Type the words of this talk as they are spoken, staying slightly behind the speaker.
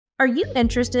Are you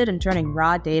interested in turning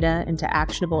raw data into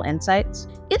actionable insights?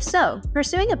 If so,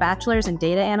 pursuing a bachelor's in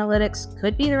data analytics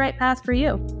could be the right path for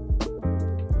you.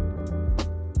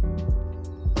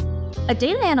 A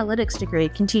data analytics degree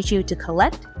can teach you to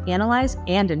collect, analyze,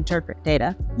 and interpret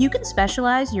data. You can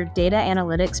specialize your data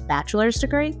analytics bachelor's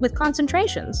degree with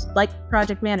concentrations, like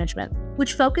project management,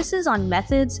 which focuses on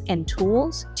methods and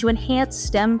tools to enhance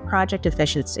STEM project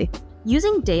efficiency.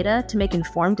 Using data to make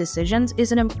informed decisions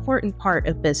is an important part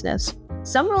of business.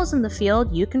 Some roles in the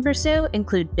field you can pursue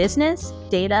include business,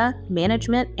 data,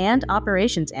 management, and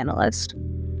operations analyst.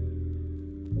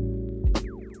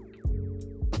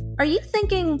 Are you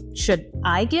thinking, should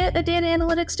I get a data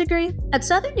analytics degree? At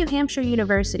Southern New Hampshire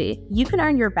University, you can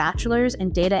earn your bachelor's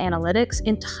in data analytics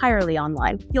entirely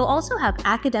online. You'll also have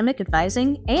academic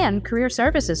advising and career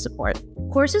services support.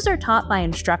 Courses are taught by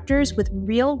instructors with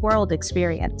real-world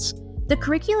experience. The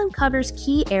curriculum covers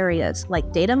key areas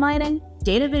like data mining,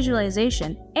 data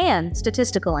visualization, and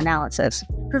statistical analysis,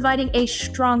 providing a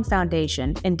strong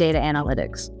foundation in data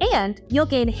analytics. And you'll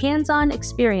gain hands-on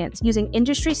experience using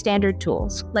industry-standard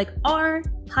tools like R,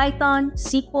 Python,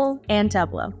 SQL, and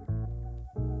Tableau.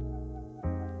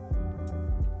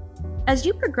 As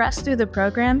you progress through the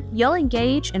program, you'll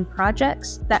engage in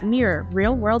projects that mirror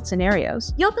real-world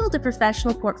scenarios. You'll build a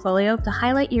professional portfolio to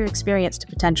highlight your experience to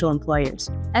potential employers.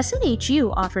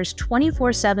 SNHU offers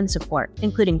 24/7 support,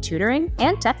 including tutoring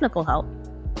and technical help.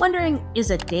 Wondering, is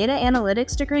a data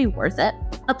analytics degree worth it?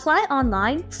 Apply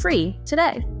online free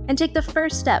today and take the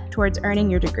first step towards earning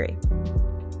your degree.